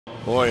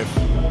Boy,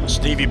 if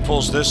Stevie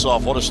pulls this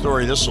off, what a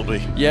story this will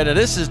be. Yeah, now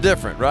this is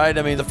different, right?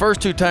 I mean, the first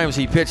 2 times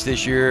he pitched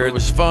this year, it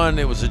was fun,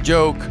 it was a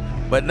joke,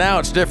 but now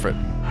it's different.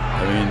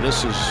 I mean,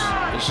 this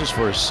is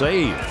for a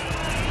save.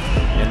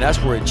 And that's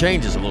where it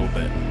changes a little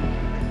bit.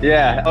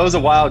 Yeah, it was a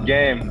wild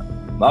game.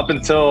 Up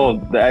until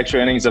the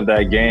extra innings of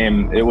that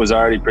game, it was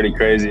already pretty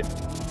crazy.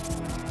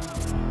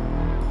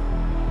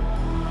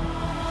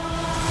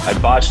 I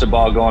botched the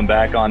ball going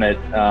back on it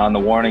on the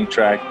warning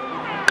track.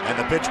 And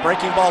the pitch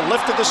breaking ball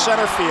lifted to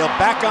center field.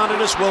 Back on it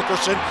is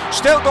Wilkerson.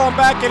 Still going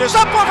back. It is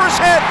up over his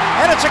head,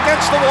 and it's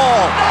against the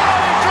wall. No,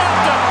 he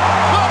dropped it.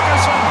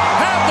 Wilkerson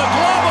had the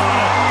glove on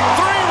it.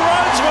 3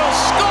 runs will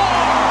score.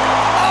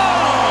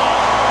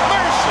 Oh,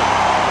 mercy.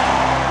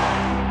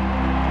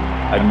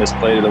 I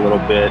misplayed it a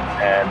little bit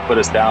and put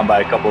us down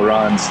by a couple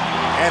runs.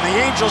 And the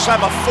Angels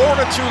have a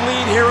 4-2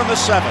 lead here in the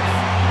 7th.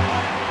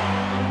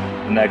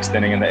 The next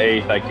inning in the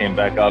 8th, I came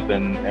back up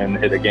and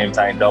hit a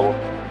game-tying double.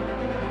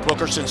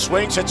 Wilkerson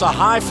swings, hits a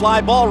high fly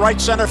ball, right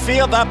center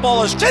field. That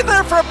ball is in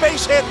there for a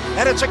base hit,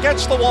 and it's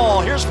against the wall.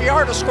 Here's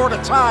Villar to score to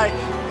tie,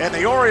 and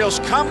the Orioles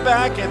come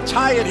back and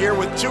tie it here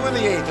with 2 in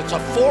the 8th. It's a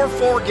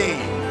 4-4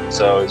 game.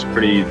 So it's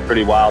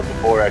pretty wild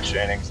before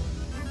extra innings.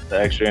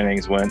 The extra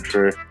innings went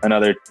for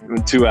another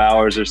 2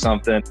 hours or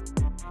something.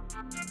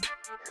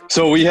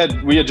 So we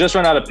had just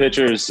run out of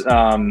pitchers,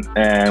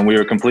 and we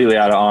were completely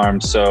out of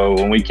arms. So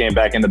when we came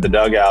back into the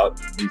dugout,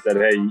 he said,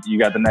 "Hey, you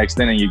got the next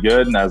inning, you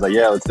good?" And I was like,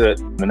 "Yeah, let's do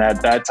it." And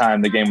at that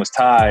time, the game was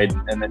tied,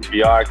 and then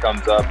VR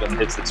comes up and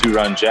hits the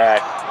 2-run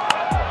jack.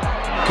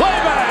 Play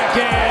back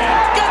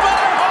and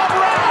goodbye,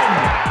 home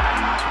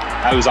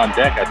run. I was on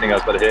deck. I think I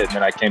was about to hit, and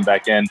then I came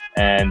back in,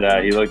 and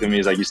he looked at me.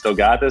 He's like, "You still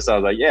got this?" I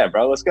was like, "Yeah,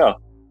 bro, let's go."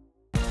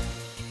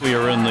 We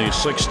are in the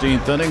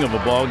 16th inning of a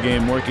ball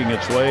game working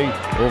its way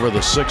over the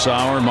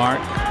 6-hour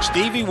mark.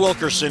 Stevie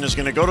Wilkerson is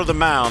going to go to the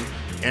mound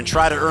and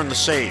try to earn the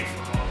save.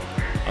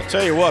 I'll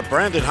tell you what,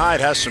 Brandon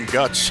Hyde has some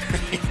guts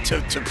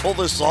to pull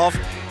this off.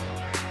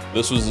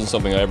 This wasn't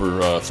something I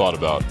ever thought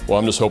about. Well,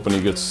 I'm just hoping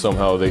he gets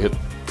somehow they hit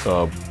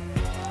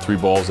 3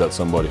 balls at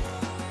somebody.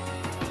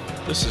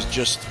 This is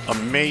just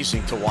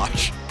amazing to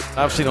watch.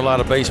 I've seen a lot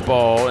of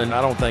baseball, and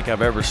I don't think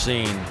I've ever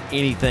seen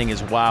anything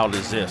as wild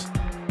as this.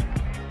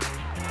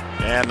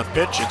 And the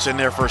pitch, it's in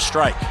there for a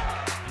strike.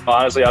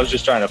 Honestly, I was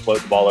just trying to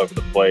float the ball over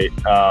the plate.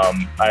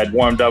 I had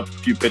warmed up a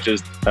few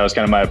pitches. That was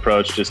kind of my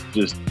approach, just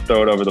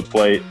throw it over the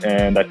plate.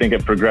 And I think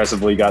it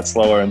progressively got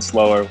slower and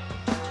slower.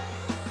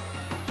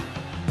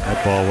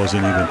 That ball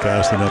wasn't even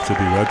fast enough to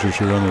be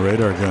registered on the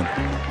radar gun.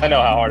 I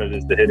know how hard it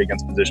is to hit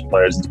against position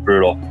players. It's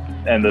brutal.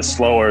 And the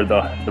slower,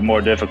 the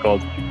more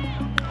difficult.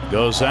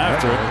 Goes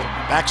after it.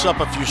 Backs up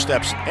a few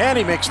steps, and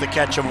he makes the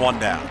catch and 1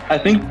 down. I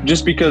think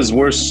just because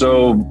we're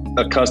so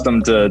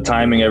accustomed to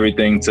timing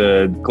everything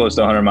to close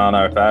to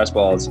 100-mile-an-hour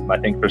fastballs, I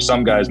think for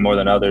some guys more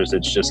than others,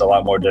 it's just a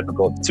lot more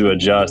difficult to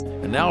adjust.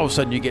 And now all of a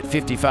sudden you get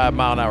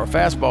 55-mile-an-hour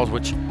fastballs,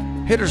 which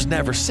hitters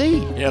never see.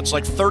 Yeah, it's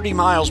like 30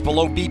 miles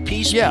below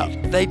BP speed. Yeah,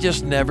 they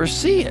just never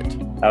see it.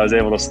 I was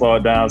able to slow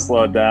it down,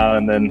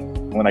 and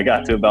then when I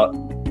got to about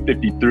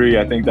 53,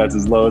 I think that's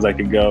as low as I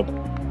could go.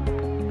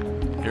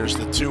 Here's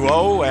the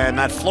 2-0, and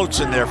that floats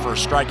in there for a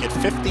strike at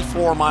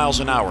 54 miles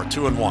an hour,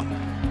 2-1.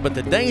 But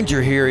the danger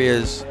here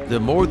is the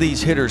more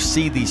these hitters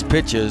see these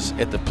pitches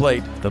at the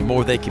plate, the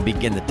more they can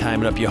begin to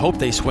time it up. You hope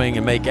they swing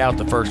and make out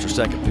the first or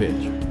second pitch.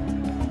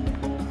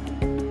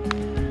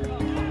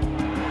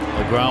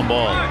 A ground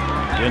ball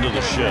into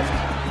the shift.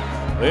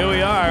 Here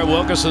we are.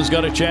 Wilkerson's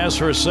got a chance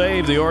for a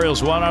save. The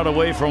Orioles 1 out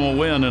away from a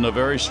win in a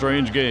very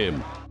strange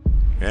game.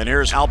 And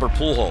here's Albert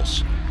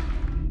Pujols.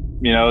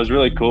 You know, it was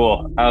really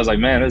cool. I was like,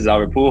 man, this is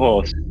Albert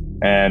Pujols.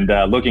 And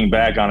looking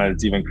back on it,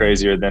 it's even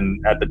crazier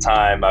than at the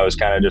time. I was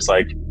kind of just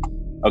like,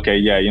 okay,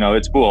 yeah, you know,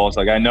 it's Pujols.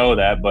 Like, I know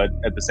that, but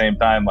at the same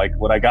time, like,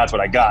 what I got's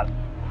what I got.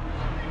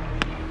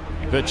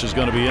 Pitch is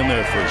going to be in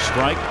there for a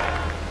strike.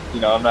 You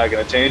know, I'm not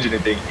going to change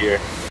anything here.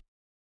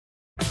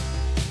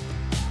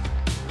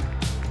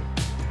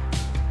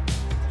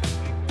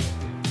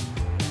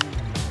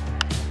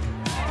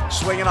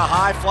 Swinging a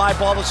high fly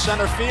ball to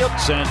center field.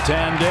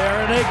 Santander,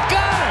 and they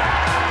got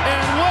it!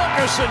 And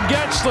Wilkerson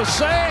gets the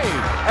save.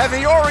 And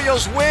the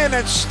Orioles win,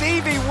 and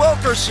Stevie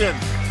Wilkerson,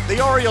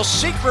 the Orioles'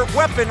 secret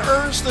weapon,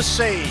 earns the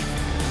save.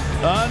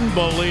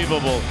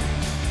 Unbelievable.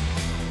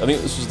 I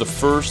think this was the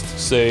first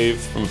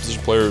save from a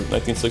position player in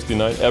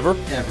 1969 ever?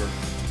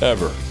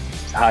 Ever.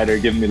 Hyder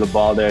giving me the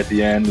ball there at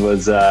the end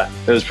was it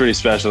was pretty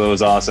special. It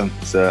was awesome.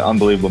 It's an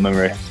unbelievable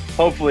memory.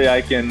 Hopefully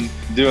I can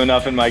do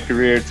enough in my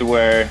career to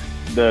where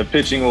the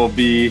pitching will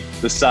be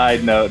the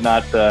side note,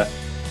 not the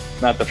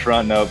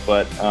front note,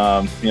 but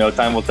you know,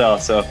 time will tell,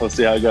 so we'll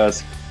see how it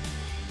goes.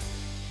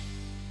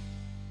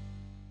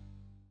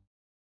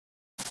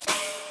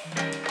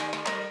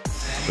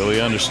 So we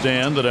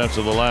understand that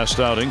after the last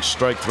outing,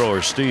 strike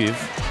thrower Steve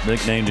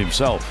nicknamed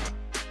himself.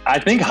 I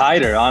think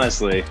Hyder,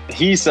 honestly.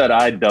 He said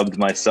I dubbed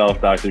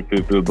myself Dr.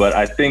 Poo Poo, but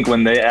I think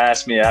when they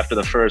asked me after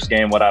the first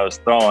game what I was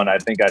throwing, I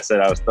think I said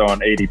I was throwing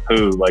 80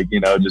 poo, like, you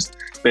know, just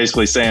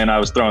basically saying I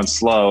was throwing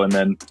slow. And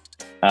then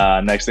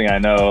Next thing I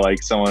know,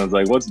 like someone was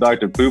like, "What's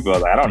Dr. Poo Poo?" I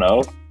was like, "I don't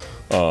know."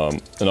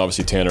 And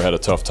obviously Tanner had a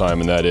tough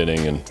time in that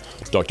inning, and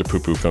Dr. Poo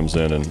Poo comes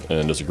in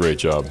and does a great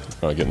job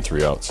getting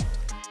 3 outs.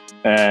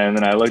 And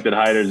then I looked at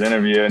Hyder's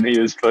interview, and he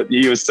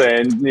was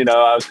saying, you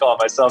know, I was calling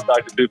myself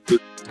Dr. Poo Poo.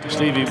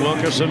 Stevie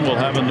Wilkerson will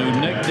have a new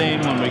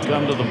nickname when we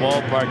come to the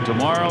ballpark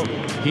tomorrow.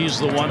 He's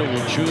the one who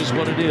will choose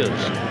what it is,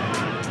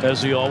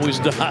 as he always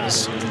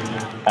does.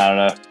 I don't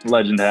know.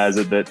 Legend has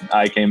it that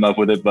I came up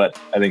with it, but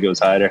I think it was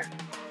Hyder.